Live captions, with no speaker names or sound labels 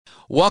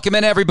Welcome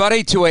in,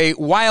 everybody, to a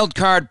wild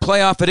card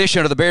playoff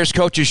edition of the Bears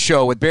Coaches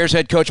Show with Bears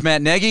head coach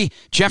Matt Nagy.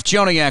 Jeff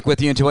Joniak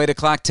with you until 8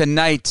 o'clock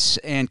tonight,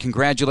 and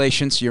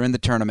congratulations, you're in the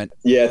tournament.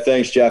 Yeah,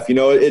 thanks, Jeff. You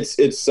know, it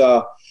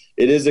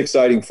is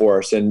exciting for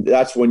us, and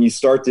that's when you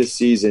start this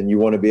season, you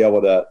want to be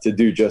able to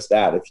do just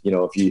that. If you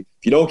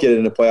don't get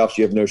in the playoffs,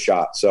 you have no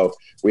shot. So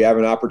we have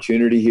an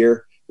opportunity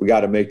here. We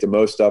got to make the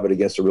most of it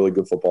against a really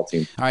good football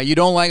team. All right, you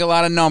don't like a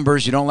lot of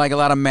numbers, you don't like a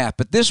lot of math,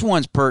 but this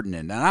one's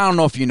pertinent. And I don't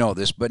know if you know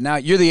this, but now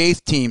you're the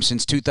 8th team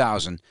since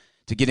 2000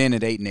 to get in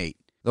at 8-8.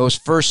 Those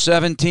first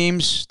 7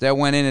 teams that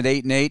went in at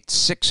 8-8,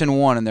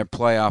 6-1 in their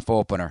playoff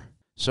opener.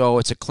 So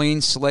it's a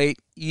clean slate,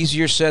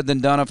 easier said than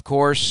done, of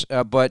course,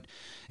 but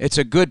it's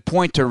a good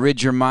point to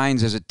rid your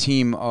minds as a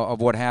team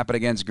of what happened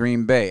against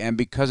Green Bay. And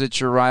because it's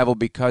your rival,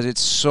 because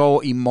it's so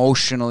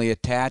emotionally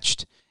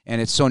attached, and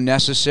it's so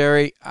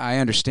necessary, I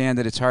understand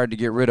that it's hard to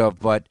get rid of,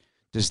 but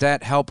does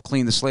that help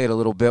clean the slate a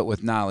little bit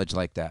with knowledge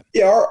like that?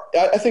 Yeah,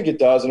 I think it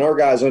does, and our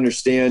guys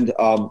understand.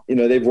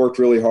 They've worked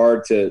really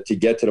hard to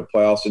get to the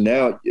playoffs, and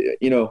now,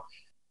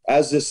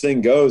 as this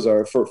thing goes,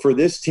 for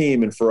this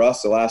team and for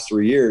us the last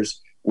 3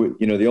 years,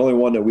 the only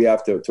one that we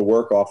have to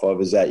work off of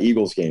is that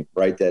Eagles game,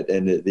 right?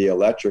 And the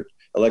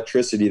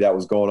electricity that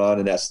was going on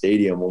in that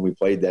stadium when we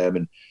played them,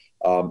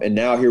 and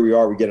now here we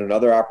are. We get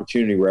another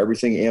opportunity where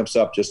everything amps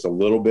up just a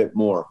little bit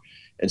more.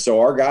 And so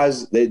our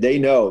guys, they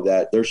know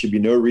that there should be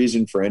no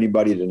reason for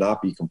anybody to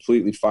not be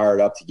completely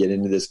fired up to get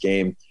into this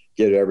game,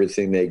 get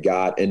everything they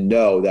got, and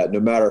know that no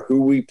matter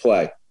who we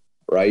play,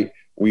 right,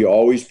 we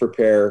always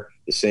prepare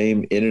the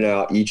same in and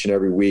out each and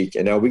every week.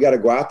 And now we got to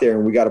go out there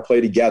and we got to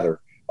play together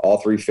all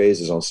 3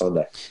 phases on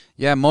Sunday.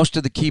 Yeah, most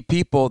of the key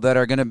people that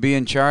are going to be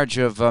in charge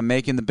of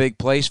making the big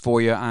plays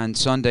for you on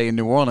Sunday in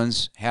New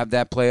Orleans have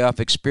that playoff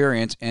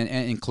experience, and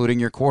including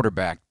your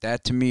quarterback.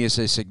 That, to me, is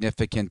a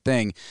significant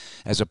thing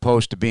as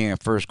opposed to being a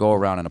first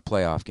go-around in a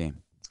playoff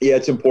game. Yeah,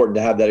 it's important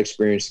to have that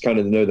experience, kind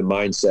of to know the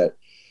mindset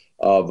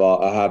of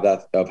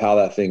how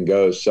that thing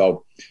goes.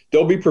 So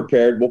they'll be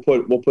prepared.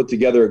 We'll put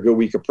together a good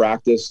week of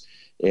practice.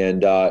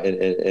 And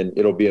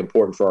it'll be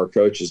important for our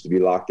coaches to be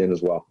locked in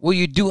as well. Will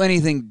you do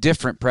anything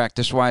different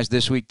practice-wise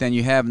this week than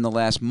you have in the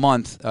last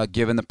month,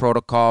 given the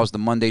protocols? The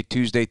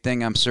Monday-Tuesday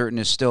thing, I'm certain,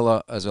 is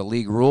still as a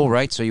league rule,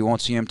 right? So you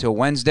won't see him till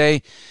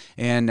Wednesday.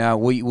 And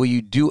will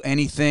you do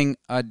anything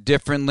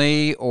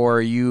differently, or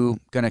are you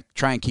going to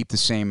try and keep the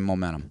same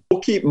momentum?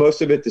 We'll keep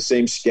most of it the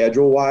same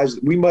schedule-wise.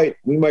 We might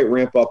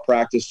ramp up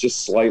practice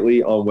just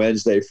slightly on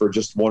Wednesday for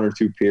just 1 or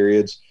 2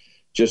 periods,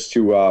 just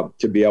to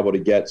be able to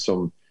get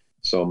some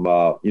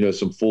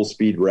full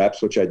speed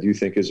reps, which I do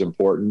think is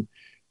important.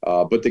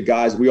 But the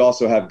guys, we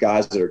also have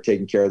guys that are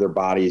taking care of their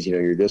bodies.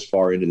 You're this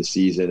far into the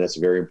season. That's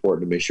very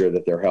important to make sure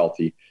that they're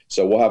healthy.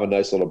 So we'll have a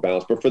nice little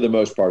balance, but for the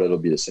most part, it'll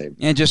be the same.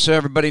 And just so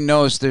everybody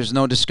knows, there's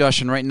no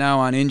discussion right now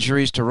on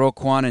injuries to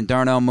Roquan and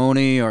Darnell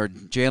Mooney or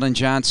Jalen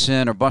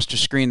Johnson or Buster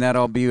Skrine.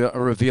 That'll be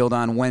revealed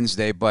on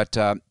Wednesday. But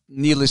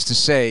needless to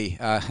say,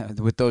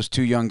 with those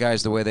 2 young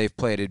guys, the way they've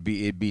played, it'd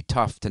be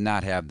tough to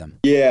not have them.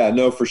 Yeah,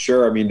 no, for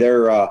sure. I mean,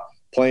 they're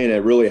playing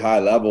at really high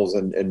levels.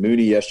 And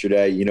Mooney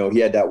yesterday, he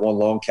had that one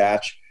long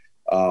catch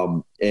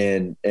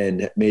and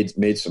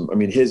made some. I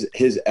mean,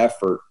 his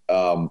effort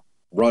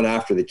run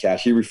after the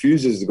catch. He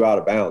refuses to go out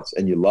of bounds,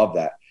 and you love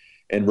that.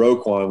 And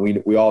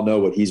Roquan, we all know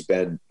what he's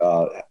been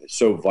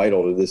so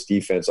vital to this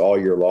defense all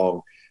year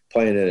long,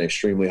 playing at an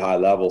extremely high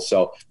level.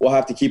 So we'll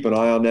have to keep an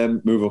eye on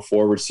them moving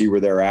forward, see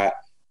where they're at.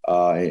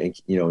 And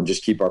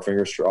just keep our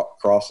fingers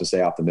crossed and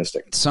stay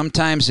optimistic.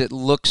 Sometimes it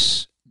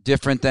looks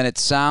different than it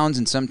sounds,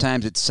 and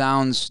sometimes it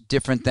sounds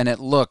different than it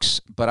looks,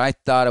 but I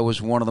thought it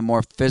was one of the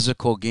more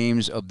physical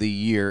games of the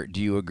year.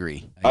 Do you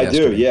agree? I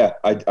do, yeah.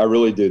 I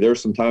really do.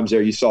 There's some times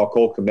there you saw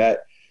Cole Kmet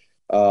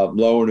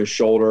lowering his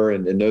shoulder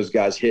and those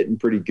guys hitting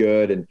pretty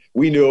good, and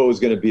we knew it was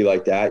going to be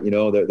like that.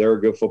 They're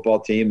a good football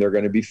team. They're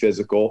going to be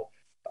physical.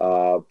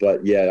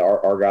 But, yeah,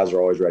 our guys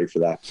are always ready for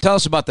that. Tell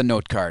us about the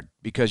note card,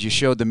 because you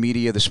showed the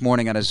media this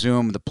morning on a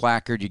Zoom the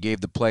placard you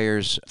gave the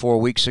players 4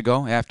 weeks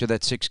ago after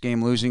that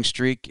 6-game losing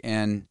streak.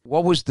 And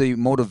what was the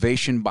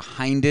motivation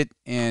behind it,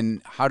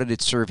 and how did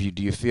it serve you,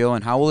 do you feel,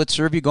 and how will it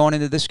serve you going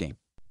into this game?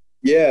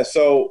 Yeah,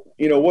 so,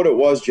 what it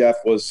was, Jeff,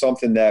 was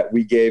something that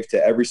we gave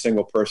to every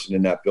single person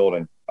in that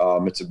building.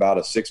 It's about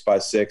a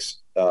 6x6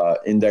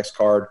 index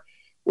card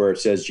where it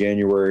says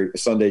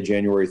Sunday,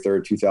 January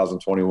 3rd,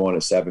 2021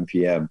 at 7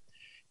 p.m.,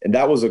 And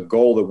that was a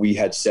goal that we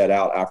had set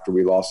out after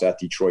we lost that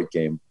Detroit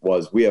game.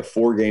 Was we have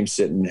 4 games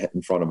sitting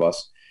in front of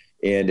us,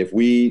 and if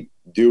we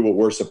do what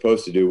we're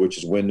supposed to do, which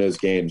is win those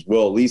games,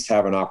 we'll at least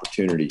have an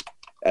opportunity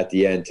at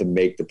the end to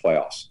make the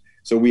playoffs.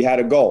 So we had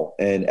a goal,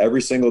 and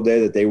every single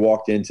day that they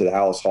walked into the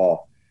Halas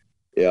Hall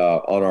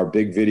on our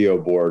big video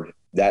board,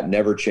 that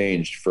never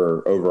changed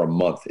for over a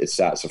month. It's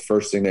the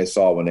first thing they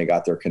saw when they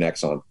got their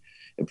Connects on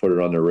and put it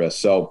on their wrist.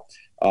 So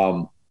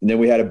and then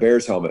we had a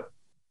Bears helmet,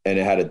 and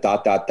it had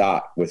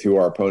a ... with who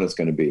our opponent's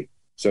going to be.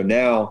 So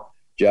now,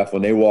 Jeff,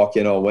 when they walk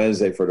in on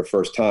Wednesday for the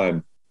first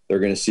time, they're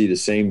going to see the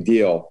same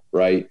deal,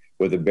 right,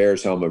 with the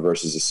Bears helmet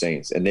versus the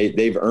Saints. And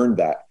they've earned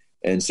that.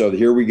 And so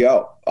here we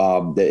go.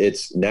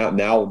 It's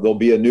now there'll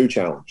be a new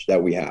challenge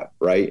that we have,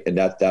 right? And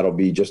that'll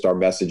be just our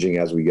messaging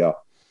as we go.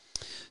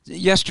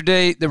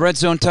 Yesterday, the red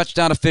zone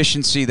touchdown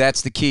efficiency,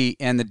 that's the key,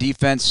 and the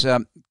defense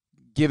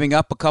giving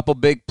up a couple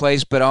big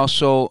plays, but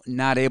also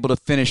not able to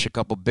finish a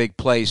couple big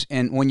plays.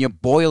 And when you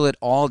boil it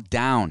all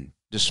down,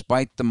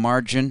 despite the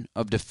margin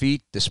of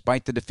defeat,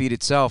 despite the defeat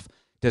itself,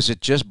 does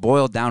it just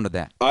boil down to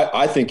that?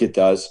 I think it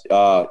does.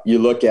 You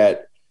look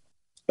at,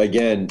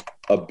 again,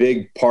 a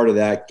big part of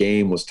that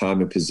game was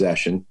time of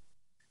possession.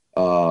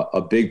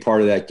 A big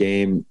part of that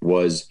game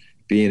was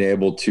being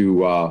able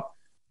to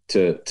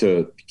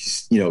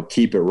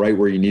keep it right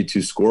where you need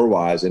to score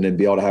wise, and then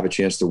be able to have a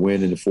chance to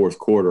win in the fourth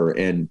quarter.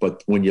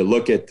 But when you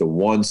look at the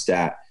one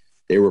stat,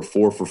 they were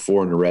 4 for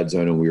 4 in the red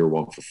zone, and we were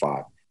 1 for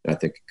 5. And I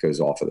think it goes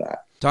off of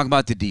that. Talk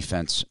about the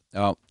defense.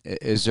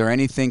 Is there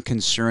anything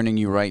concerning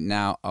you right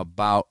now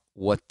about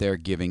what they're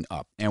giving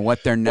up and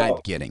what they're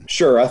not getting?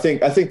 Sure. I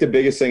think the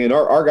biggest thing, and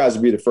our guys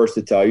will be the first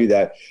to tell you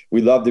that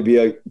we love to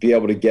be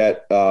able to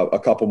get a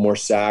couple more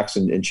sacks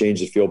and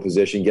change the field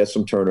position, get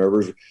some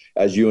turnovers.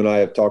 As you and I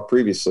have talked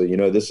previously,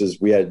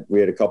 we had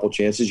a couple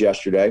chances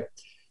yesterday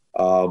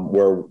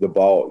where the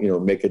ball,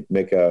 make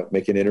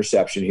an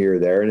interception here or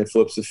there, and it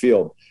flips the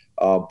field.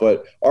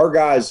 But our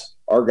guys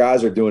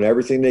are doing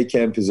everything they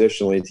can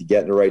positionally to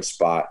get in the right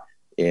spot.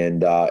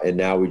 And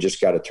now we just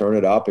got to turn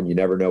it up, and you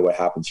never know what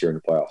happens here in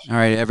the playoffs. All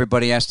right,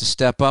 everybody has to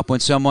step up when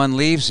someone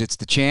leaves. It's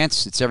the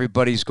chance. It's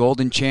everybody's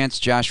golden chance.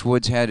 Josh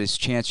Woods had his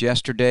chance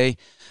yesterday.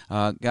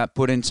 Got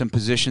put in some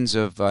positions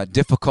of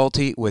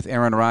difficulty with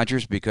Aaron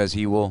Rodgers because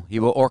he will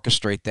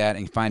orchestrate that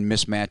and find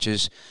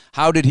mismatches.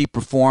 How did he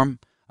perform?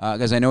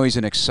 Because I know he's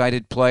an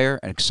excited player,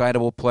 an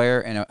excitable player,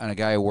 and a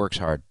guy who works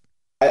hard.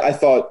 I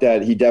thought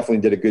that he definitely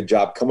did a good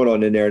job coming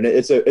on in there. And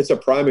it's a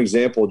prime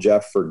example,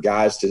 Jeff, for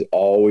guys to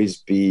always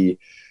be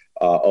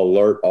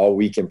alert all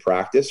week in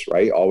practice,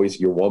 right? Always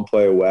you're one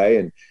play away.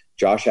 And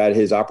Josh had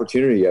his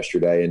opportunity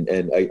yesterday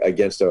and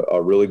against a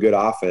really good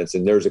offense.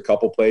 And there's a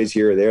couple plays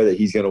here or there that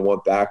he's going to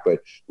want back, but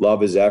love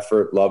his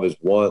effort, love his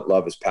want,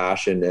 love his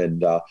passion.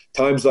 And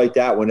times like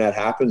that, when that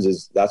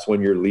happens, that's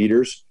when your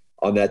leaders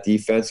on that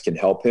defense can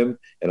help him,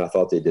 and I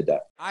thought they did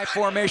that. High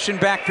formation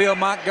backfield,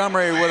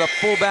 Montgomery with a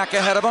fullback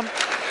ahead of him.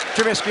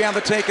 Trubisky on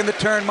the take and the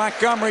turn.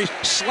 Montgomery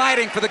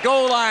sliding for the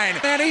goal line,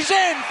 and he's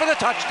in for the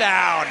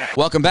touchdown.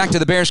 Welcome back to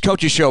the Bears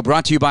Coaches Show,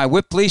 brought to you by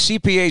Whipley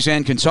CPAs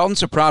and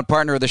Consultants, a proud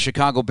partner of the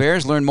Chicago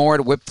Bears. Learn more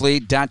at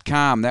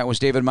whipley.com. That was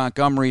David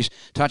Montgomery's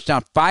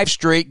touchdown. 5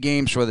 straight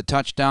games for the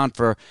touchdown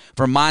for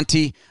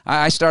Monty.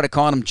 I started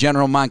calling him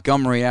General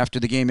Montgomery after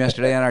the game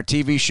yesterday on our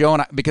TV show,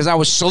 and because I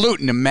was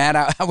saluting him, Matt.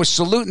 I was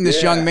saluting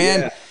this young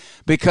man. Yeah.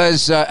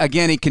 Because,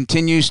 again, he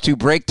continues to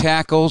break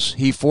tackles.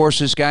 He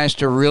forces guys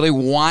to really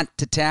want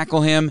to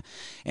tackle him.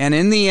 And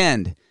in the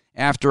end,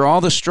 after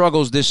all the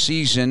struggles this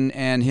season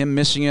and him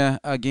missing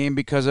a game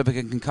because of a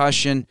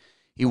concussion,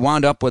 he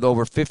wound up with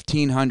over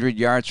 1,500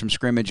 yards from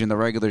scrimmage in the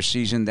regular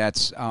season.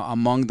 That's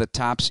among the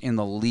tops in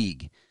the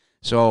league.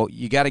 So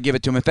you got to give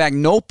it to him. In fact,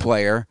 no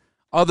player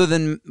other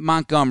than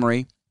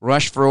Montgomery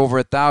rushed for over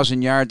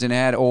 1,000 yards and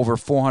had over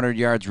 400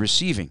 yards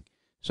receiving.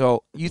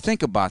 So you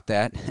think about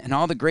that and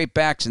all the great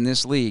backs in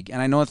this league,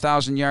 and I know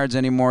 1,000 yards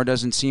anymore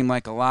doesn't seem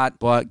like a lot,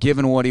 but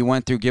given what he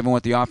went through, given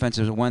what the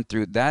offenses went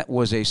through, that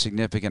was a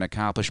significant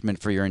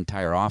accomplishment for your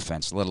entire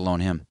offense, let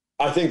alone him.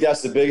 I think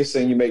that's the biggest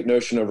thing you make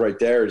notion of right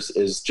there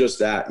is just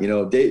that.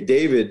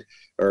 David,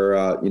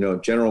 or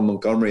General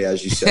Montgomery,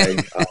 as you say,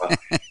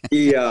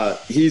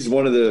 he's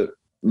one of the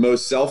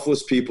most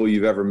selfless people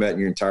you've ever met in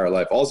your entire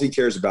life. All he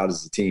cares about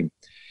is the team,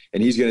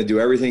 and he's going to do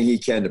everything he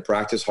can to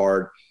practice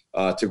hard,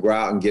 to go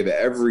out and give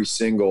every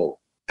single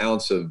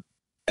ounce of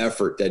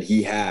effort that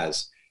he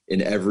has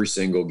in every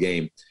single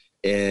game.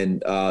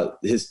 And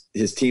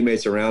his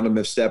teammates around him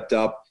have stepped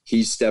up.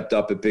 He's stepped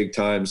up at big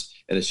times,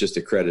 and it's just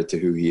a credit to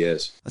who he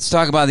is. Let's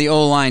talk about the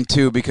O-line,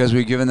 too, because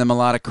we've given them a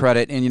lot of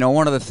credit. And,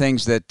 one of the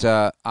things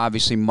that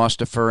obviously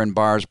Mustipher and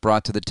Bars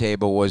brought to the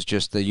table was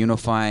just the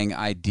unifying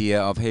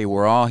idea of, hey,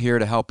 we're all here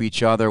to help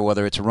each other,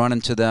 whether it's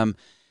running to them,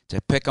 to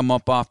pick them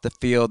up off the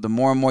field. The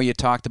more and more you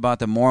talked about,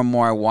 the more and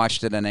more I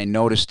watched it and I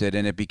noticed it,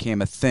 and it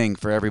became a thing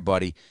for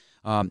everybody.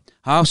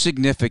 How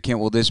significant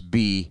will this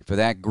be for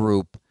that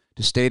group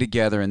to stay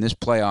together in this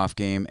playoff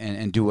game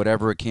and do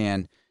whatever it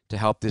can to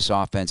help this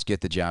offense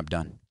get the job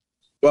done?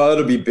 Well,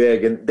 it'll be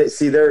big. And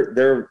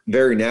they're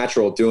very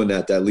natural at doing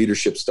that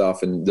leadership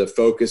stuff and the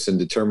focus and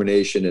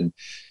determination and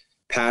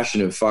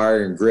passion and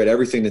fire and grit,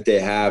 everything that they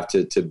have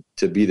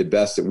to be the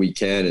best that we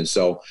can. And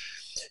so,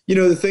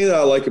 the thing that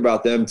I like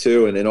about them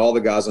too, and all the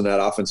guys on that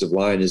offensive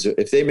line, is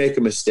if they make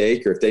a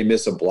mistake or if they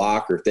miss a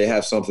block or if they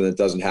have something that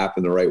doesn't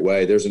happen the right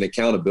way, there's an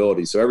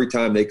accountability. So every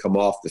time they come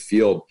off the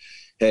field,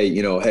 hey,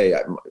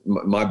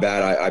 my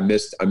bad, I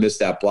missed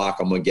that block.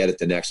 I'm going to get it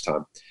the next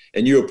time.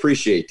 And you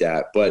appreciate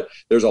that. But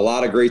there's a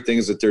lot of great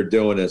things that they're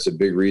doing. And it's a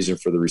big reason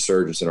for the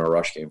resurgence in our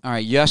rush game. All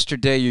right,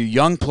 yesterday, your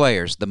young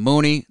players, the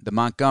Mooney, the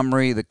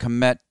Montgomery, the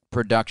Kmet,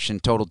 production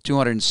totaled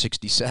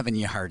 267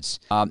 yards.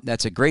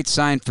 That's a great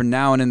sign for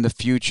now and in the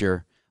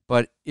future.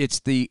 but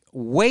it's the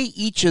way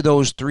each of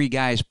those three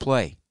guys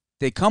play.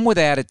 They come with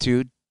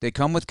attitude. They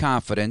come with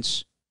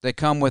confidence. They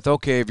come with,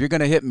 okay, if you're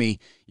going to hit me,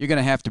 you're going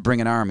to have to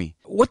bring an army.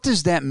 What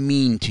does that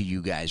mean to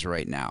you guys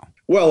right now?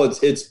 Well,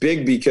 it's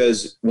big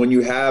because when you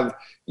have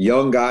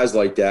young guys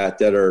like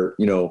that are,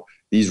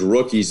 these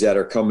rookies that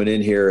are coming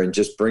in here and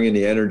just bringing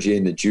the energy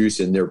and the juice,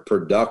 and they're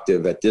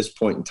productive at this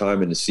point in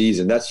time in the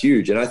season, that's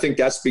huge. And I think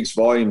that speaks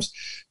volumes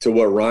to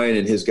what Ryan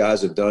and his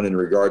guys have done in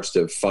regards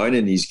to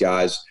finding these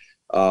guys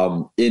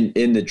in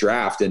the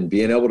draft and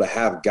being able to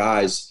have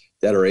guys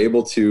that are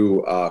able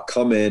to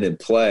come in and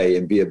play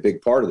and be a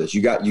big part of this.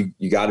 You got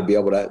to be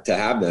able to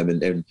have them,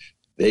 and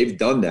they've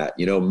done that.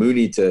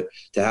 Mooney to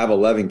have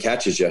 11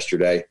 catches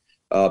yesterday.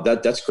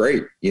 That's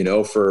great,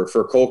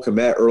 for Cole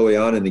Kmet early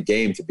on in the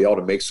game to be able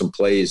to make some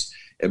plays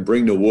and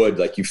bring the wood.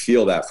 Like, you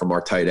feel that from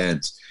our tight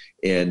ends.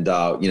 And,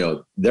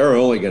 they're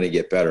only going to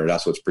get better.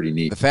 That's what's pretty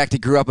neat. The fact he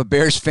grew up a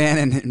Bears fan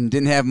and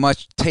didn't have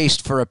much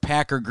taste for a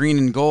Packer green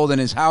and gold in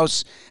his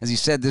house, as he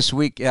said this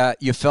week,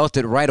 you felt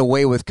it right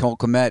away with Cole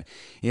Kmet.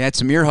 He had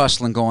some ear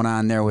hustling going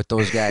on there with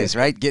those guys,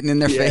 right? Getting in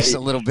their face a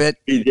little bit.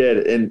 He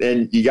did.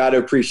 And you got to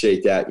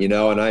appreciate that, and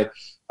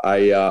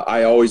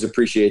I always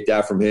appreciate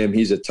that from him.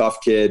 He's a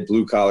tough kid,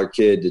 blue-collar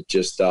kid that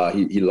just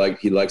he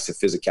likes the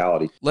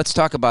physicality. Let's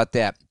talk about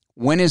that.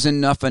 When is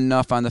enough on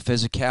the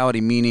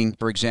physicality, meaning,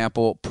 for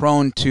example,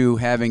 prone to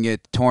having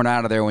it torn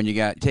out of there when you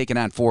got taken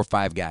on 4 or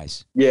 5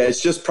 guys? Yeah,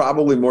 it's just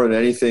probably more than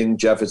anything,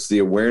 Jeff, it's the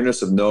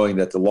awareness of knowing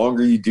that the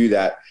longer you do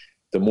that,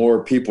 the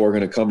more people are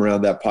going to come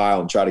around that pile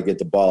and try to get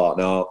the ball out.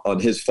 Now, on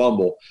his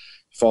fumble,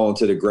 falling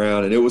to the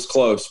ground, and it was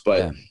close,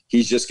 but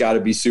he's just got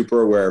to be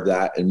super aware of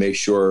that and make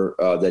sure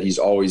that he's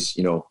always,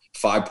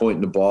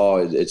 5-pointing the ball,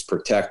 it's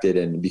protected.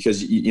 And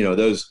because,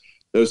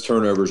 those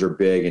turnovers are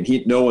big, and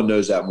no one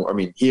knows that more. I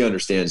mean, he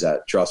understands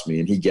that, trust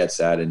me, and he gets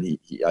that, and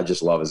I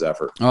just love his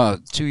effort.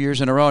 2 years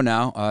in a row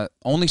now.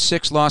 Only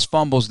 6 lost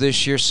fumbles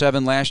this year,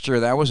 7 last year.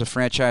 That was a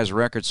franchise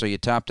record, so you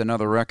topped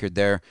another record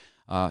there.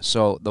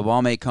 So the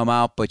ball may come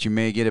out, but you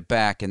may get it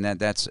back, and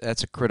that's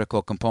a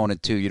critical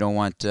component too. You don't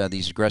want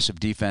these aggressive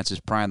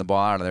defenses prying the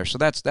ball out of there. So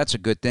that's a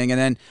good thing.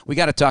 And then we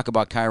got to talk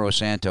about Cairo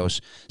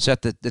Santos.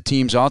 Set the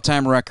team's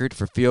all-time record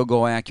for field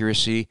goal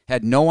accuracy.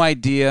 Had no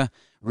idea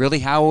really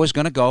how it was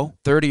going to go.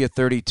 30 of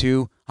 32,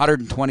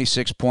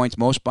 126 points,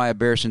 most by a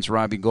Bear since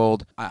Robbie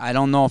Gould. I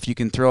don't know if you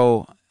can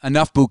throw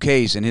enough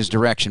bouquets in his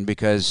direction,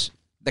 because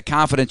the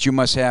confidence you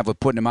must have with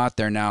putting him out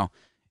there now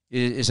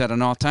is at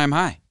an all-time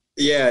high.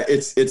 Yeah,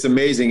 it's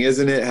amazing,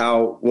 isn't it,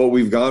 how what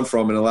we've gone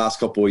from in the last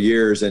couple of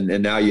years, and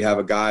now you have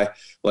a guy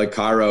like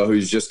Cairo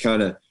who's just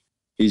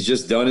he's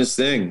just done his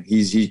thing.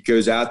 He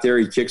goes out there,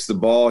 he kicks the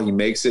ball, he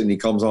makes it, and he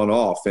comes on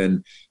off.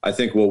 And I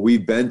think what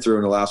we've been through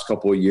in the last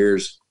couple of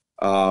years,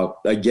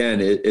 again,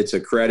 it's a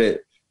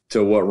credit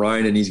to what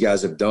Ryan and these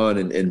guys have done,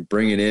 and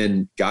bringing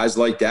in guys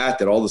like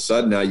that all of a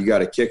sudden now you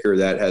got a kicker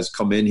that has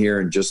come in here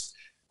and just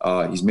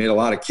he's made a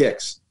lot of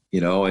kicks,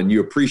 and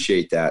you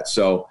appreciate that.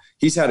 So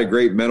he's had a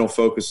great mental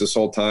focus this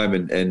whole time.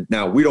 And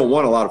now we don't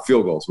want a lot of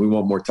field goals. We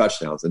want more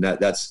touchdowns. And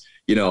that's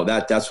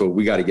what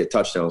we got to get,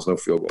 touchdowns, no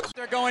field goals.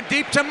 They're going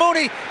deep to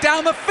Mooney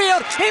down the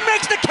field. He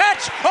makes the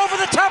catch over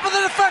the top of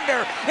the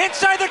defender,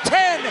 inside the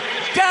 10,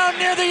 down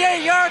near the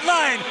 8-yard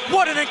line.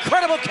 What an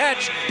incredible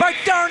catch by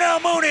Darnell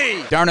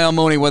Mooney. Darnell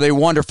Mooney with a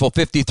wonderful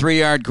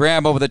 53-yard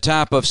grab over the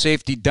top of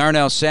safety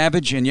Darnell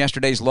Savage in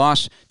yesterday's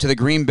loss to the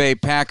Green Bay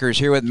Packers.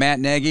 Here with Matt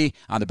Nagy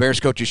on the Bears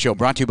Coaches Show,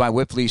 brought to you by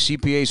Whipley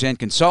CPAs and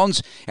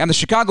Consultants. And the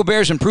Chicago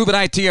Bears and Proven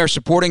IT are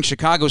supporting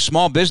Chicago's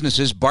small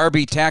businesses.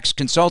 Barbie Tax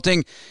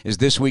Consulting is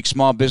this week's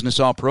Small Business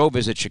All-Pro.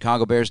 Visit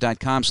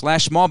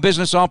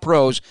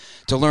chicagobears.com/smallbusinessallpros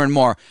to learn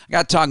more. I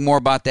got to talk more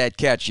about that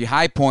catch. You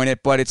high point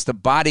it, but it's the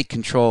body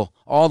control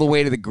all the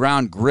way to the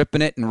ground,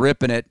 gripping it and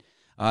ripping it.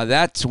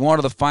 That's one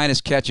of the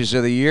finest catches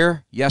of the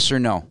year, yes or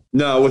no?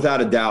 No,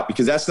 without a doubt,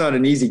 because that's not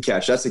an easy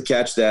catch. That's a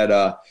catch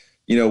that,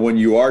 when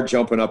you are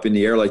jumping up in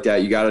the air like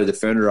that, you got a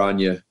defender on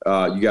you.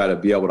 You got to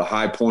be able to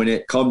high point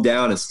it, come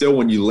down, and still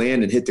when you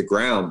land and hit the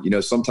ground,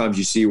 sometimes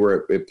you see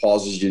where it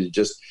pauses you to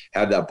just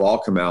have that ball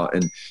come out.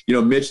 And,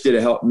 Mitch did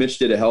a hell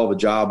of a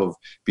job of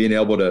being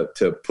able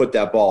to put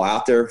that ball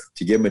out there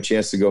to give him a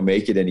chance to go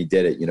make it, and he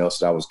did it,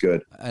 so that was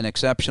good. An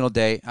exceptional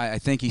day. I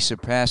think he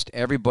surpassed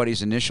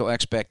everybody's initial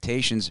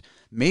expectations,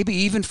 maybe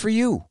even for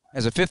you.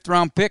 As a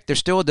 5th-round pick, there's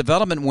still a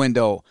development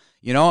window,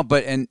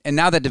 but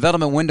now that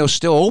development window's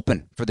still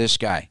open for this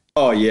guy.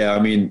 Oh, yeah.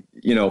 I mean,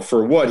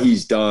 for what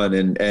he's done,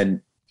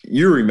 and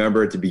you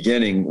remember at the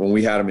beginning when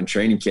we had him in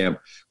training camp,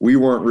 we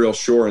weren't real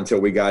sure until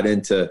we got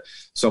into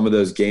some of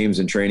those games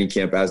in training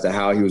camp as to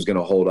how he was going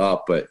to hold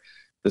up. But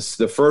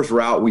the first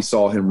route we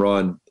saw him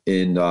run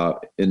in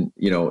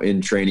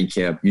training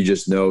camp, you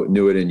just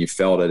knew it and you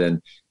felt it.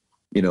 And,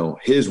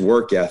 his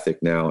work ethic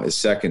now is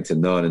second to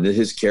none. And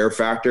his care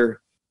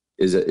factor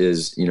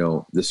is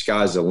the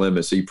sky's the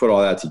limit. So you put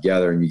all that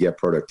together and you get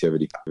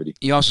productivity.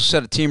 You also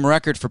set a team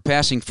record for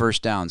passing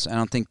first downs. I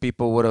don't think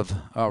people would have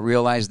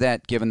realized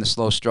that given the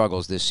slow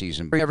struggles this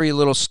season. Every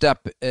little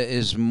step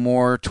is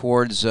more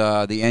towards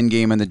the end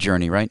game and the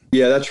journey, right?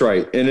 Yeah, that's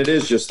right. And it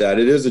is just that.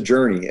 It is a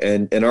journey.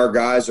 And our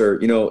guys are,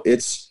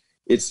 it's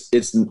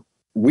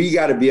we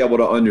got to be able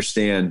to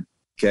understand,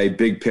 okay,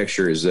 big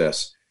picture is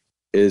this.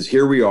 Is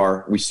here we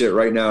are. We sit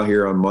right now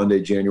here on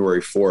Monday,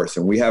 January 4th,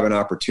 and we have an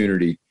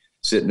opportunity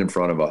sitting in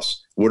front of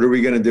us. What are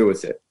we going to do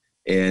with it?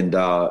 And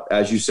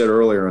as you said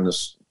earlier on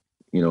this,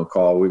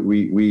 call,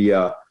 we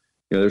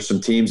there's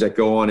some teams that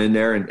go on in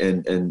there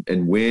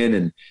and win,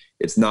 and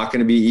it's not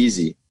going to be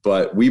easy.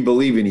 But we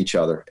believe in each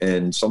other,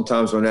 and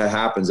sometimes when that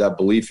happens, that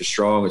belief is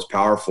strong, it's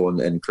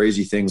powerful, and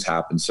crazy things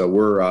happen.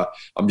 So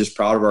I'm just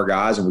proud of our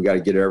guys, and we got to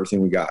get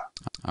everything we got.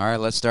 All right,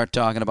 let's start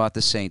talking about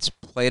the Saints.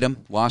 Played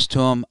them, lost to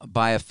them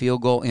by a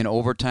field goal in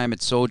overtime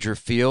at Soldier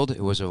Field.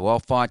 It was a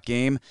well-fought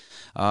game.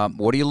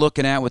 What are you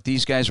looking at with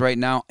these guys right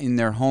now in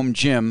their home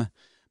gym?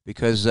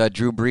 Because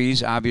Drew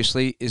Brees,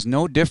 obviously, is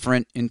no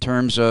different in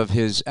terms of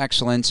his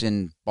excellence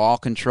in ball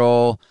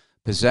control,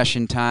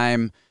 possession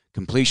time,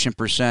 completion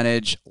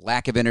percentage,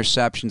 lack of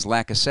interceptions,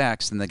 lack of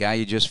sacks than the guy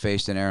you just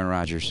faced in Aaron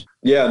Rodgers.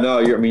 Yeah, no,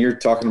 you're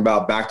talking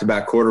about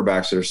back-to-back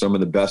quarterbacks that are some of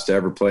the best to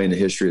ever play in the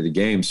history of the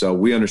game. So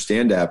we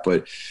understand that,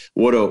 but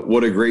what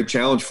a great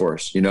challenge for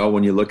us,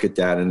 when you look at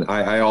that. And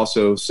I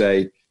also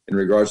say in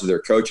regards to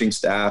their coaching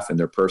staff and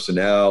their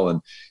personnel and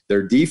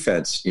their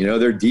defense,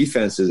 their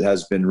defense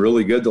has been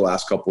really good the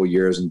last couple of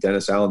years, and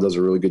Dennis Allen does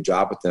a really good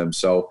job with them.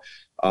 So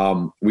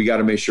we got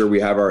to make sure we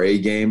have our A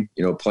game,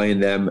 playing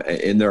them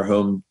in their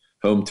home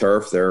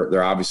turf.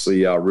 They're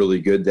obviously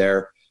really good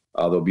there.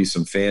 There'll be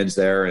some fans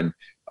there, and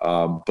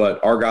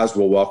but our guys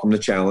will welcome the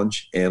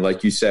challenge. And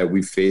like you said,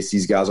 we've faced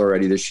these guys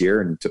already this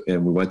year,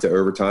 and we went to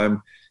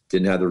overtime,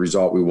 didn't have the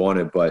result we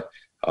wanted, but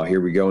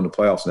here we go in the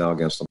playoffs now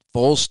against them.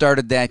 Foles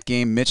started that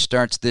game. Mitch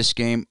starts this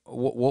game.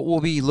 What will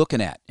we be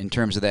looking at in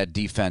terms of that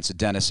defense of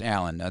Dennis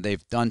Allen?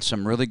 They've done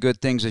some really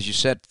good things, as you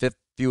said, fifth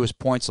fewest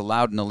points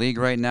allowed in the league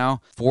right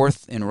now,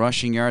 fourth in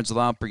rushing yards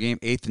allowed per game,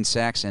 eighth in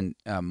sacks, and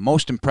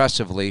most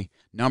impressively,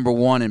 number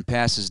one in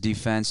passes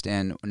defensed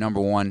and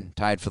number one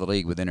tied for the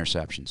league with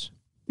interceptions.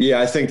 Yeah,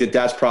 I think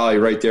that's probably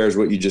right there is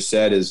what you just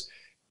said is,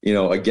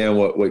 again,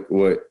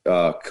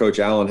 what Coach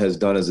Allen has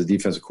done as a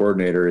defensive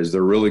coordinator is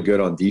they're really good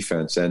on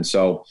defense. And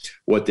so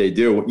what they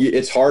do,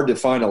 it's hard to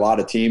find a lot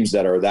of teams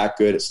that are that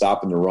good at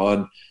stopping the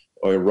run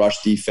or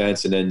rush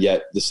defense, and then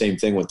yet the same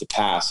thing with the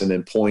pass and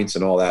then points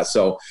and all that.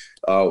 So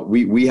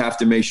we have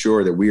to make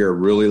sure that we are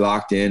really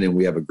locked in and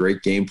we have a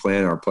great game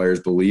plan. Our players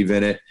believe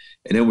in it,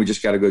 and then we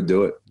just got to go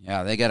do it.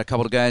 Yeah, they got a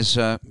couple of guys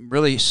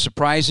really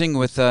surprising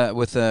with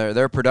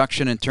their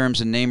production in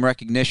terms of name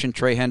recognition.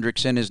 Trey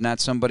Hendrickson is not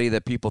somebody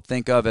that people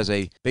think of as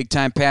a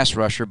big-time pass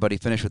rusher, but he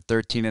finished with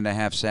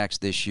 13.5 sacks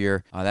this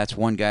year. That's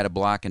one guy to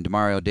block, and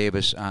Demario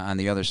Davis on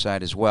the other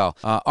side as well.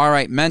 All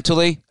right,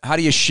 mentally, how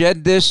do you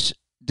shed this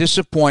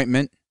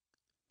disappointment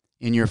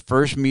in your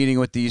first meeting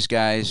with these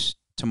guys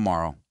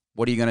tomorrow?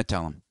 What are you going to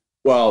tell them?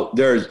 Well,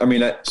 there's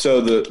zero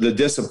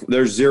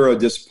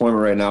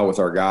disappointment right now with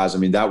our guys. I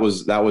mean, that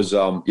was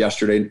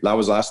yesterday. That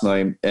was last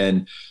night.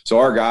 And so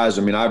our guys,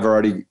 I mean, I've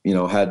already,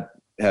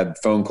 had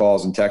phone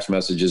calls and text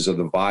messages of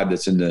the vibe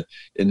that's in the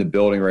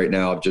building right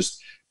now of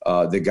just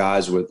the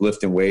guys with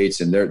lifting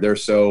weights, and they're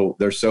so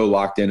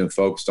locked in and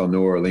focused on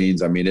New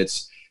Orleans. I mean,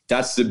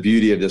 that's the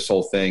beauty of this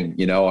whole thing.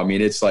 I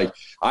mean, it's like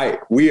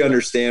we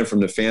understand from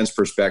the fans'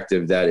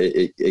 perspective that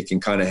it can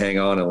kind of hang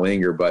on and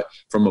linger, but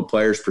from a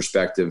player's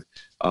perspective,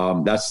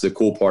 that's the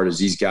cool part is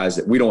these guys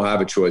that we don't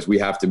have a choice. We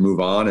have to move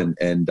on,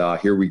 and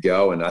here we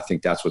go. And I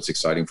think that's what's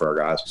exciting for our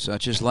guys.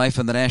 Such is life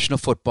in the National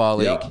Football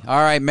League. Yep.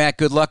 All right, Matt,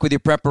 good luck with your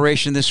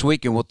preparation this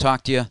week, and we'll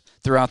talk to you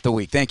throughout the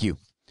week. Thank you.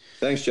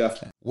 Thanks,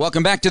 Jeff.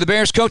 Welcome back to the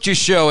Bears Coaches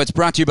Show. It's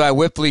brought to you by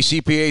Whipley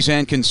CPAs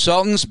and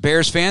Consultants.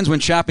 Bears fans,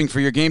 when shopping for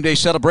your game day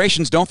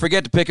celebrations, don't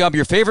forget to pick up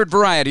your favorite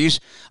varieties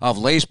of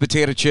Lay's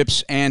potato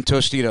chips and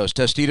Tostitos.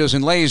 Tostitos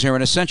and Lay's are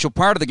an essential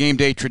part of the game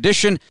day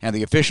tradition and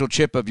the official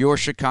chip of your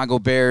Chicago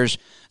Bears.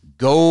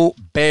 Go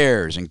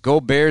Bears, and go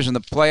Bears in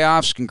the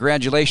playoffs.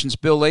 Congratulations,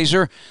 Bill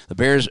Lazor, the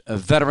Bears'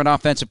 veteran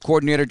offensive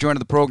coordinator, joining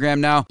the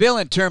program now. Bill,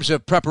 in terms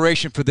of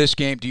preparation for this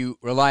game, do you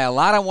rely a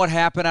lot on what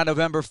happened on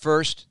November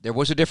 1st? There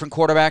was a different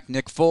quarterback.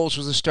 Nick Foles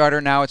was the starter.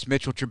 Now it's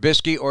Mitchell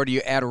Trubisky. Or do you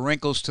add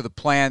wrinkles to the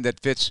plan that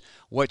fits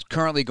what's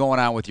currently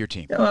going on with your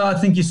team? Well, I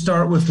think you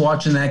start with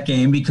watching that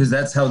game because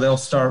that's how they'll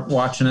start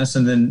watching us,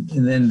 and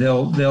then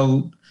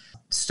they'll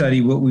study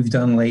what we've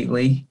done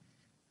lately.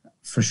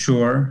 For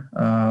sure,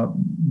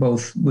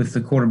 both with the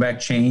quarterback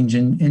change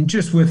and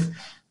just with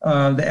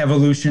the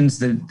evolutions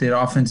that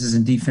offenses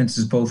and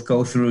defenses both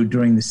go through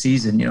during the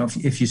season.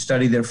 If you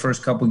study their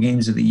first couple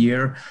games of the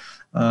year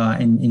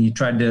and you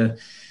tried to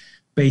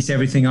base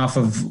everything off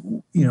of,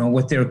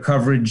 what their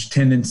coverage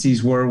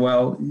tendencies were,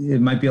 well,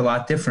 it might be a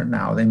lot different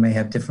now. They may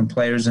have different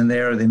players in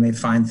there. Or they may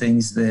find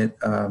things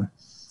that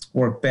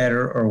work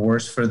better or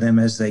worse for them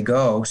as they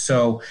go.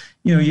 So,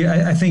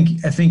 I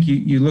think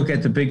you look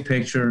at the big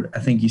picture. I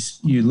think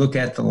you look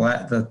at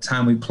the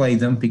time we played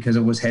them, because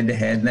it was head to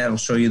head, and that'll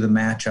show you the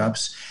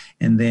matchups.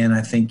 And then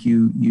I think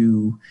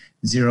you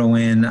zero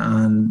in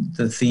on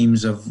the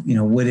themes of,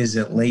 what is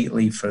it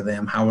lately for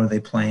them? How are they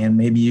playing?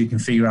 Maybe you can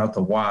figure out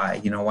the why.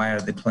 Why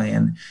are they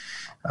playing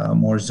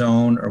more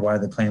zone, or why are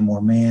they playing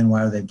more man?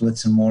 Why are they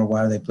blitzing more?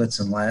 Why are they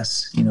blitzing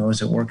less?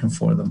 Is it working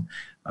for them?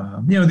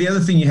 The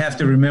other thing you have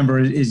to remember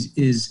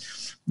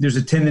is there's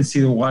a tendency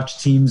to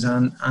watch teams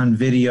on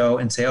video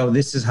and say, oh,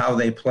 this is how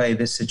they play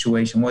this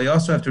situation. Well, you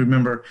also have to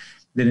remember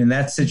that in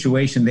that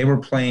situation, they were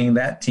playing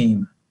that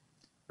team,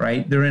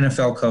 right? They're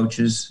NFL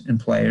coaches and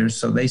players,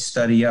 so they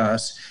study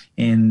us.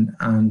 And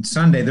on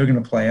Sunday, they're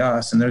going to play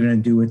us, and they're going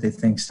to do what they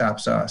think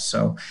stops us.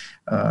 So,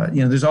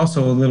 there's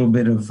also a little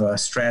bit of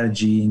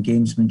strategy and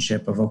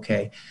gamesmanship of,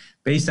 okay,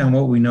 based on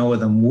what we know of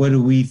them, what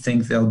do we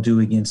think they'll do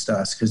against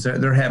us? Because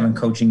they're having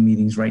coaching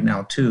meetings right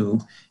now too,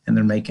 and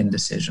they're making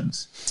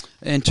decisions.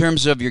 In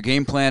terms of your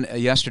game plan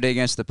yesterday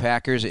against the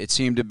Packers, it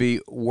seemed to be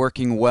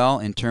working well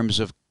in terms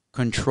of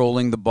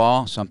controlling the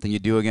ball, something you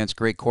do against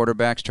great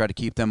quarterbacks, try to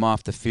keep them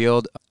off the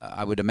field.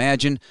 I would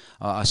imagine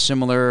a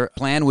similar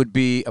plan would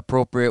be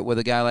appropriate with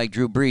a guy like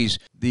Drew Brees.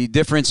 The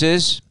difference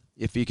is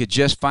if you could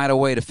just find a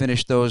way to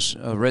finish those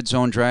red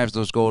zone drives,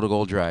 those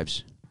goal-to-goal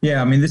drives.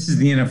 Yeah, I mean, this is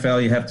the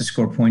NFL. You have to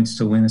score points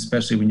to win,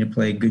 especially when you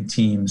play good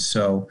teams.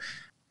 So,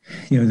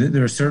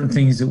 there are certain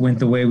things that went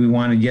the way we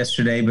wanted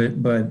yesterday,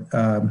 but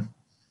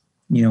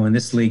in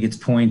this league, it's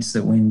points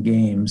that win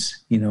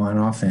games, on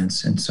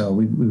offense. And so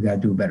we've got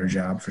to do a better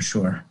job for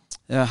sure.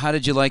 How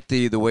did you like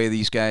the way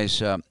these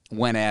guys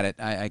went at it?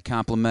 I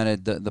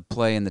complimented the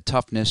play and the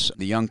toughness.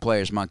 The young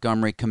players,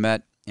 Montgomery,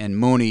 Kmet, and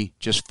Mooney,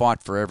 just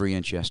fought for every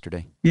inch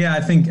yesterday. Yeah, I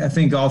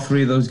think all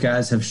three of those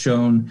guys have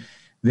shown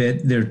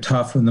that they're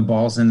tough when the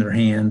ball's in their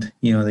hand.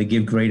 They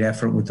give great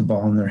effort with the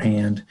ball in their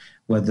hand,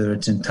 whether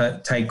it's in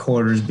tight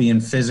quarters, being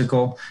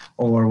physical,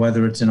 or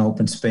whether it's in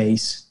open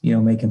space,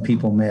 making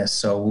people miss.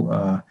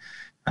 So,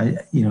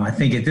 I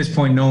think at this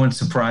point, no one's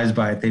surprised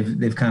by it.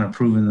 They've kind of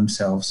proven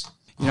themselves.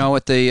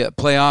 With the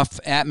playoff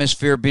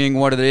atmosphere being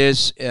what it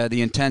is,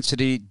 the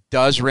intensity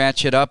does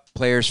ratchet up.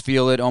 Players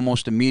feel it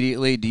almost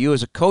immediately. Do you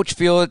as a coach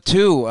feel it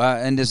too?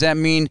 And does that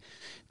mean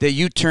that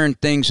you turn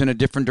things in a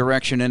different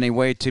direction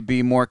anyway to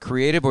be more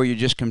creative, or you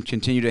just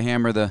continue to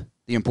hammer the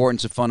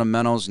importance of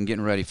fundamentals and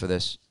getting ready for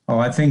this? Oh,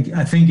 I think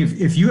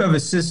if you have a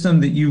system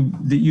that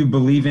you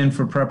believe in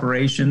for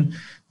preparation,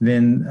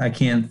 then I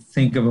can't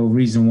think of a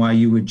reason why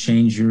you would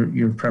change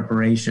your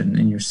preparation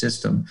and your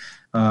system.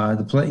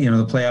 The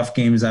playoff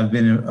games I've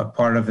been a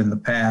part of in the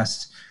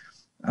past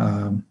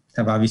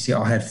have obviously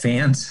all had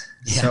fans.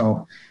 Yeah.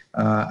 So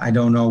I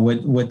don't know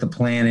what the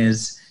plan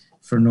is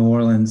for New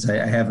Orleans.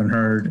 I haven't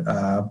heard,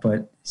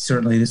 but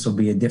certainly this will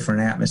be a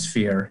different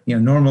atmosphere.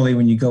 Normally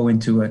when you go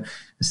into a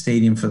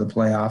stadium for the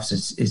playoffs,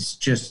 it's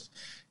just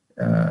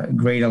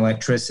great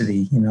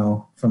electricity,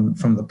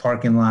 from the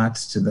parking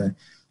lots to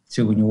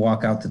when you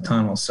walk out the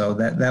tunnel. So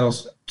that'll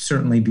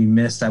certainly be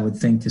missed, I would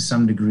think, to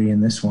some degree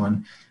in this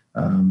one.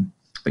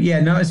 But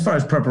yeah, no, as far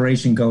as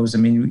preparation goes, I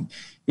mean,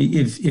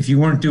 if you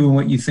weren't doing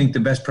what you think the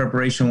best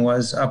preparation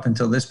was up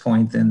until this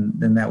point,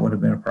 then that would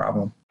have been a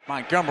problem.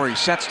 Montgomery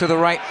sets to the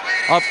right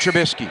of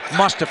Trubisky.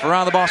 Mustafa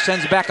around the ball,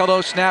 sends it back a low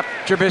snap.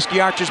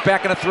 Trubisky arches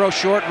back and a throw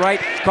short right.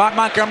 Caught.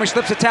 Montgomery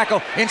slips a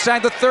tackle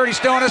inside the 30,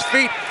 still on his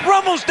feet.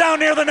 Rumbles down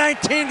near the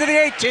 19 to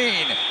the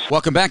 18.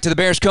 Welcome back to the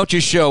Bears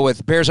Coaches Show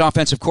with Bears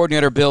offensive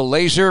coordinator Bill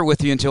Lazor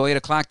with you until 8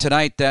 o'clock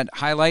tonight. That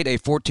highlight, a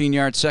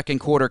 14-yard second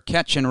quarter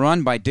catch and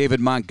run by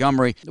David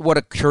Montgomery. What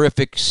a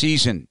terrific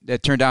season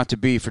that turned out to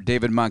be for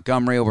David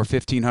Montgomery. Over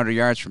 1,500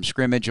 yards from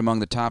scrimmage, among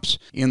the tops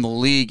in the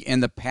league in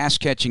the pass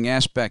catching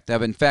aspect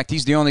of it. In fact,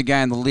 he's the only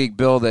guy in the league,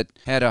 Bill, that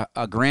had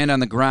a grand on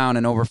the ground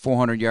and over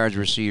 400 yards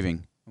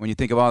receiving. When you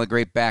think of all the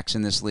great backs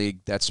in this league,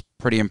 that's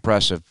pretty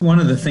impressive. One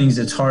of the things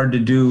that's hard to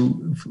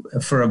do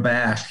for a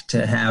back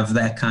to have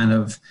that kind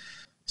of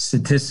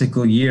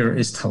statistical year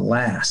is to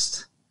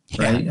last,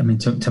 right? Yeah. I mean,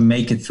 to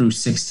make it through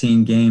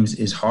 16 games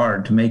is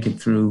hard. To make it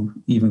through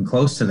even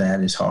close to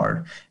that is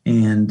hard.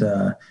 And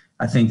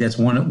I think that's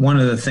one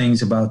of the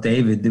things about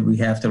David that we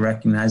have to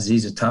recognize.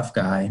 He's a tough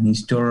guy, and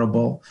he's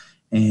durable,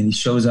 and he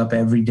shows up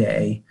every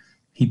day.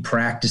 He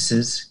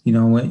practices.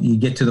 When you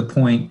get to the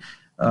point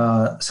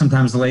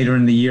sometimes later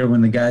in the year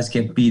when the guys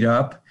get beat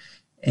up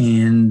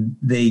and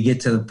they get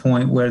to the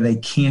point where they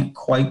can't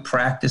quite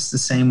practice the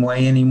same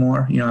way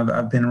anymore.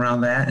 I've been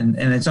around that, and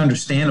it's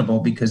understandable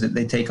because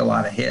they take a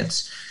lot of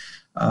hits.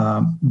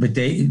 But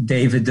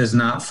David does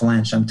not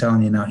flinch. I'm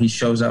telling you now, he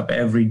shows up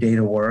every day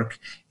to work,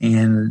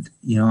 and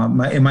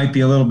it might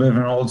be a little bit of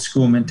an old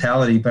school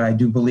mentality, but I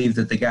do believe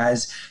that the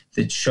guys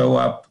that show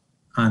up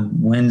on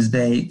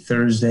Wednesday,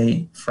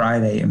 Thursday,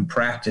 Friday, and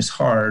practice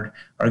hard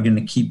are going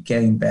to keep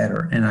getting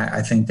better. And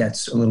I think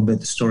that's a little bit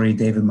the story of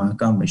David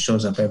Montgomery.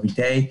 Shows up every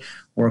day,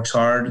 works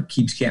hard,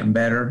 keeps getting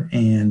better,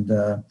 and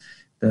the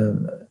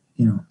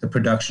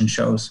production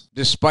shows.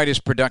 Despite his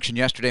production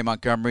yesterday,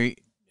 Montgomery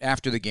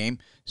after the game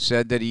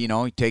said that he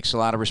takes a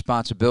lot of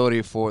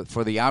responsibility for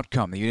the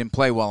outcome. He didn't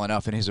play well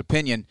enough in his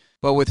opinion.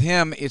 But with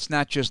him, it's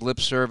not just lip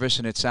service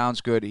and it sounds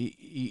good.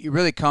 He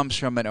really comes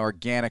from an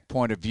organic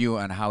point of view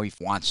on how he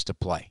wants to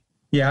play.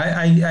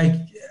 Yeah,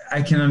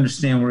 I can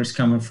understand where he's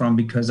coming from,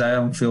 because I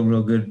don't feel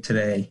real good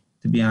today,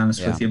 to be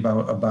honest with you,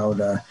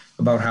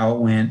 about how it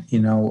went.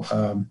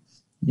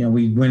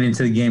 We went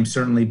into the game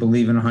certainly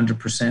believing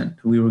 100%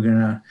 we were going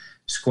to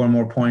score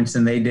more points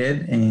than they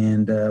did,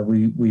 and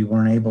we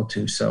weren't able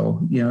to. So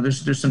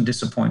there's some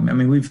disappointment.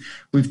 I mean,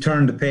 we've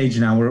turned the page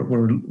now.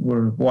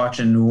 We're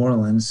watching New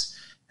Orleans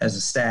as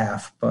a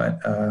staff,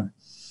 but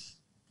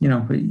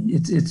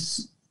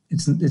it's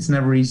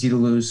never easy to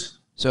lose.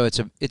 So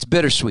it's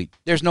bittersweet.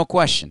 There's no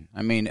question.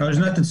 I mean, there's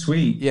nothing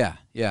sweet. Yeah,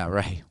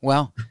 right.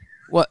 Well,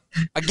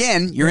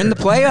 again, you're in the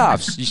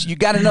playoffs. You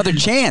got another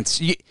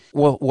chance.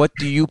 What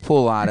do you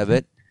pull out of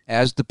it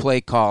as the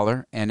play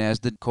caller and as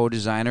the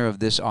co-designer of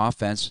this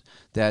offense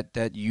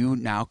that you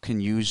now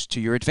can use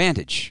to your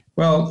advantage?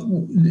 Well,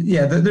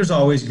 yeah, there's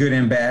always good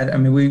and bad. I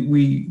mean,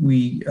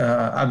 we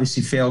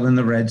obviously failed in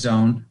the red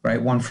zone, right?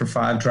 1 for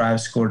 5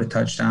 drives, scored a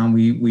touchdown.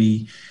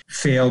 We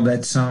failed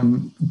at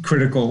some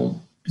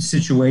critical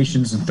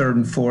situations in 3rd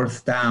and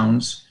 4th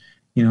downs,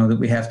 that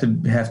we have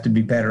to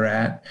be better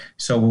at.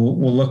 So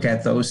we'll look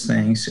at those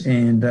things.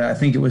 And I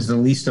think it was the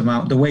least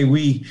amount, the way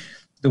we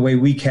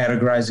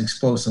categorize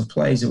explosive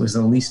plays, it was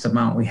the least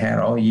amount we had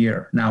all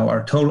year. Now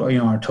our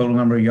total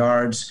number of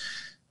yards,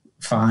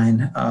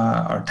 fine.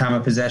 Our time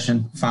of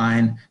possession,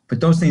 fine.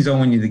 But those things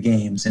don't win you the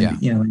games.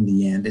 And in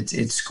the end, it's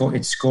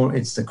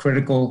the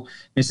critical.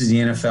 This is the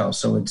NFL,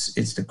 so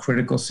it's the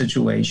critical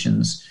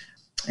situations.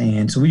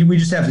 And so we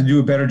just have to do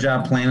a better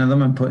job planning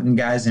them and putting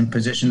guys in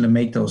position to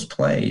make those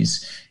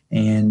plays.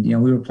 And,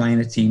 we were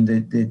playing a team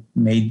that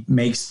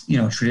makes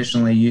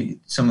traditionally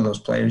some of those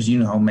players,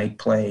 make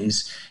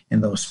plays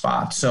in those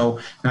spots. So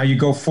now you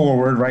go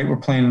forward, right? We're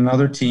playing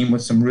another team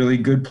with some really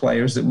good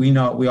players that we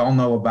all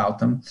know about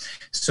them.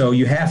 So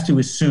you have to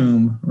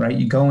assume, right?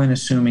 You go in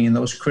assuming in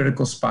those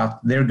critical spots,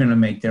 they're going to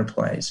make their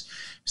plays.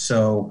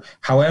 So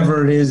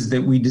however it is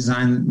that we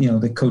design,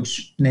 the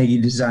Coach Nagy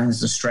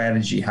designs the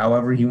strategy,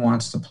 however he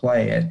wants to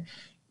play it,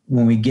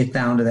 when we get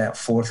down to that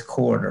 4th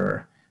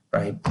quarter,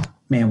 right,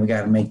 man, we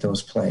got to make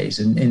those plays.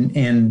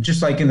 And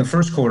just like in the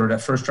 1st quarter, that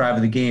first drive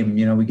of the game,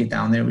 we get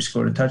down there, we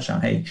scored a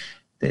touchdown. Hey,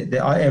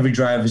 every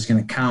drive is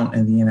going to count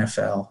in the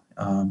NFL.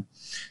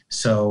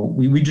 So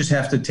we just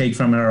have to take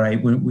from it, all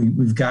right,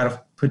 we've got to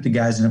put the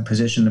guys in a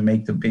position to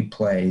make the big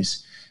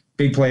plays.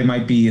 Big play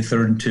might be a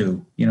 3rd and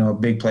 2. A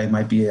big play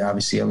might be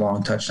obviously a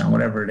long touchdown,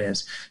 whatever it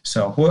is.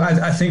 So,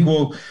 I think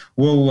I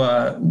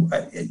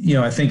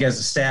think as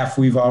a staff,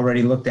 we've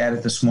already looked at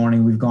it this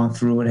morning. We've gone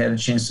through it, had a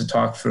chance to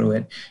talk through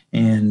it,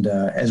 and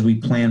as we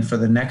plan for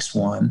the next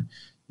one,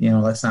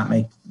 let's not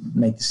make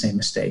the same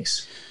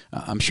mistakes.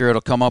 I'm sure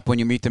it'll come up when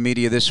you meet the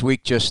media this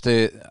week. Just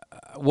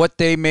what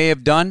they may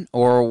have done,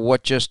 or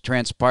what just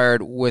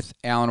transpired with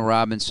Allen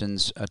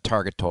Robinson's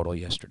target total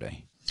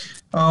yesterday.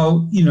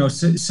 Oh,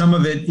 some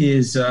of it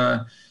is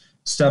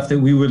stuff that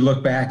we would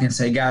look back and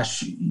say,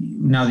 gosh,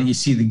 now that you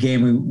see the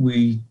game,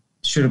 we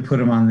should have put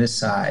him on this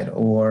side,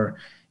 or,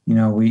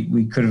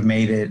 we could have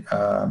made it,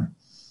 a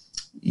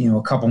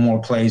couple more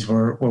plays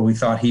where we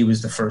thought he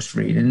was the first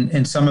read.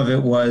 And some of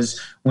it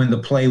was when the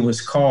play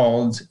was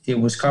called, it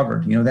was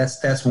covered.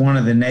 That's one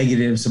of the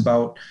negatives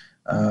about,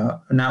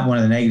 not one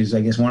of the negatives, I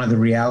guess, one of the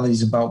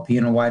realities about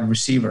being a wide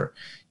receiver.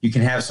 You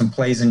can have some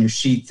plays on your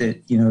sheet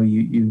that,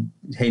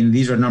 hey,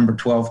 these are number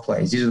 12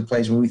 plays. These are the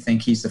plays where we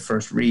think he's the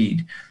first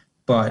read.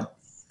 But,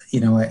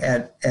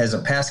 as a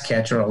pass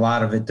catcher, a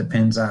lot of it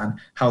depends on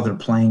how they're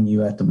playing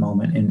you at the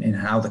moment and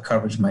how the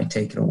coverage might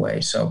take it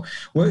away. So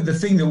the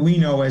thing that we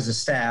know as a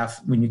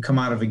staff, when you come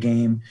out of a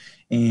game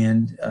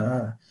and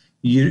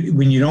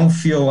when you don't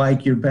feel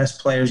like your best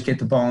players get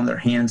the ball in their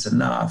hands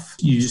enough,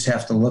 you just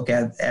have to look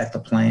at the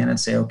plan and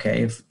say,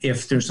 okay,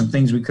 if there's some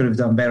things we could have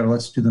done better,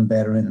 let's do them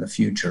better in the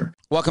future.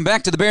 Welcome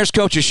back to the Bears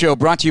Coaches Show,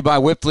 brought to you by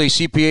Whipley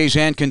CPAs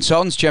and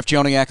Consultants. Jeff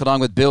Joniak along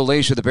with Bill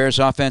Lazor, the Bears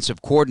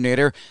offensive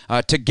coordinator.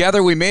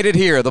 Together we made it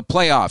here, the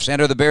playoffs.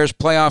 Enter the Bears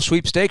playoff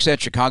sweepstakes at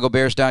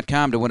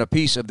chicagobears.com to win a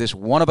piece of this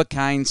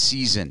one-of-a-kind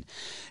season.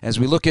 As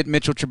we look at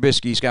Mitchell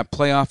Trubisky, he's got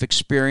playoff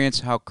experience.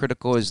 How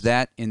critical is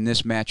that in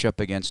this matchup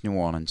against New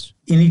Orleans?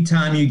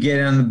 Anytime you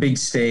get on the big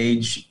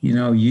stage,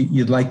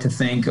 you'd like to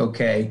think,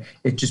 okay,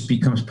 it just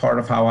becomes part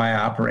of how I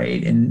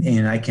operate,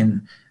 and I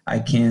can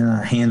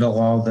handle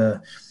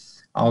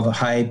all the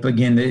hype.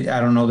 Again, I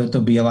don't know that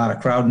there'll be a lot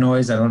of crowd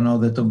noise. I don't know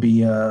that there'll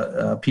be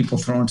people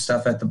throwing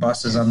stuff at the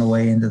buses on the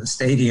way into the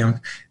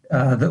stadium.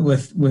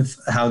 With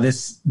how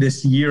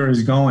this year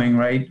is going,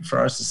 right, for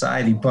our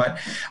society. But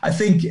I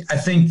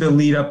think the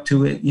lead up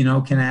to it,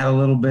 can add a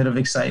little bit of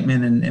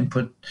excitement and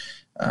put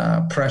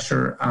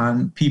pressure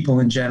on people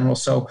in general.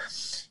 So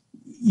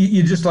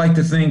you just like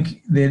to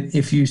think that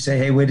if you say,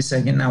 hey, wait a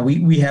second, now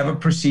we have a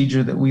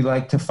procedure that we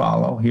like to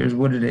follow. Here's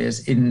what it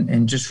is.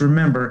 And just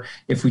remember,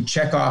 if we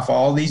check off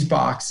all these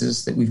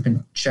boxes that we've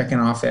been checking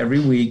off every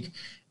week,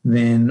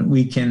 then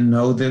we can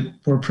know that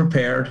we're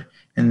prepared.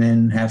 and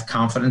then have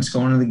confidence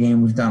going into the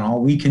game. We've done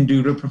all we can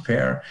do to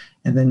prepare,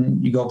 and then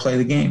you go play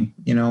the game,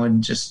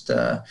 and just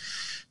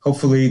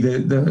hopefully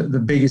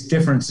the biggest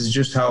difference is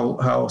just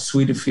how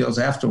sweet it feels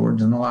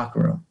afterwards in the locker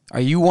room. Are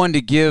you one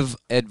to give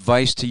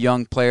advice to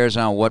young players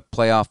on what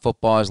playoff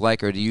football is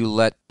like, or do you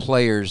let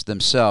players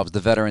themselves, the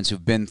veterans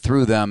who've been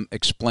through them,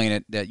 explain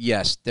it that,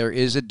 yes, there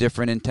is a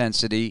different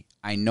intensity?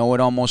 I know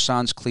it almost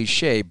sounds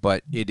cliche,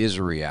 but it is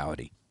a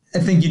reality. I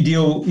think you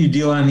deal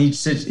in each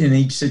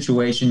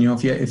situation.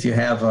 If you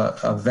have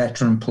a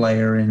veteran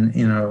player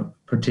in a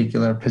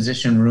particular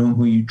position room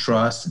who you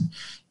trust,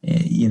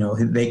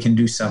 they can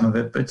do some of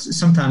it. But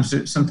sometimes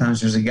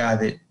there's a guy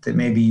that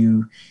maybe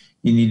you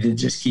need to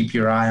just keep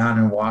your eye on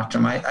and watch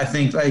them. I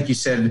think, like you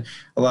said,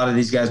 a lot of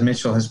these guys,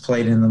 Mitchell has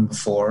played in them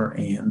before,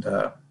 and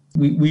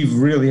we've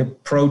really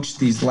approached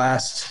these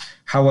last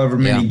however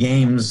many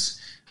games.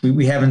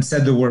 We haven't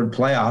said the word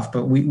playoff,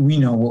 but we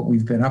know what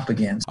we've been up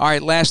against. All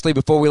right, lastly,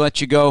 before we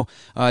let you go,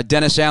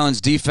 Dennis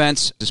Allen's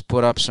defense has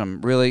put up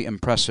some really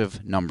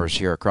impressive numbers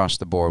here across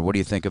the board. What do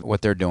you think of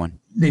what they're doing?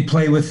 They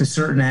play with a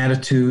certain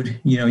attitude.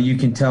 You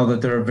can tell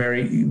that they're a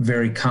very,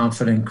 very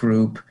confident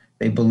group.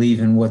 They believe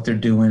in what they're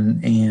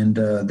doing, and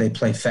they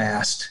play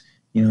fast,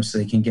 so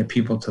they can get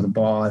people to the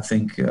ball. I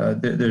think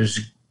there's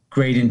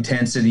great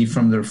intensity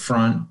from their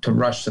front to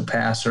rush the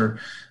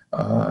passer.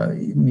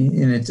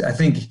 I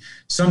think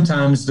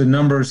sometimes the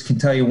numbers can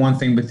tell you one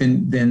thing, but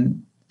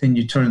then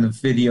you turn the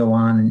video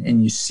on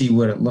and you see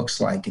what it looks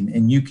like,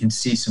 and you can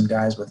see some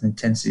guys with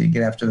intensity to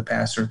get after the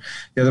passer.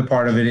 The other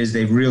part of it is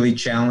they really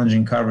challenge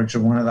in coverage.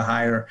 They're one of the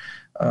higher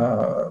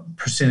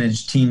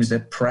percentage teams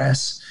that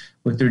press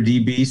with their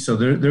DB, so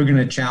they're going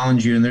to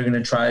challenge you, and they're going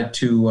to try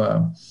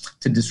to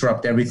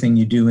disrupt everything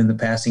you do in the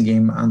passing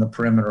game on the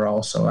perimeter.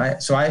 Also,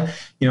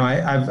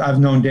 I've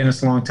known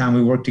Dennis a long time.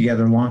 We worked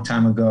together a long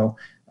time ago.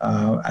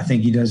 I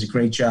think he does a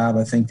great job.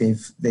 I think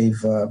they've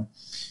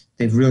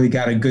really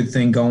got a good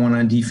thing going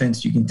on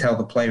defense. You can tell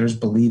the players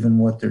believe in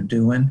what they're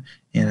doing,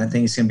 and I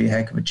think it's going to be a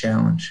heck of a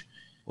challenge.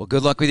 Well,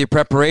 good luck with your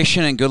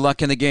preparation, and good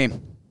luck in the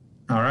game.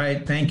 All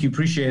right. Thank you.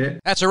 Appreciate it.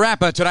 That's a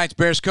wrap on tonight's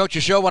Bears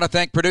Coaches Show. I want to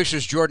thank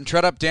producers Jordan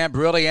Tredup, Dan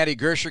Barilli, Andy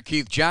Gersher,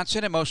 Keith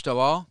Johnson, and most of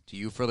all, to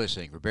you for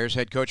listening. For Bears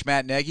head coach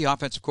Matt Nagy,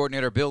 offensive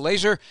coordinator Bill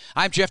Lazor,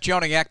 I'm Jeff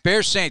Joniak.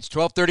 Bears Saints,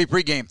 12:30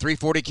 pregame,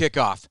 3:40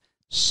 kickoff,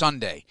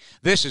 Sunday.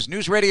 This is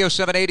News Radio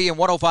 780 and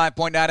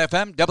 105.9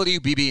 FM,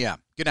 WBBM.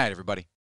 Good night, everybody.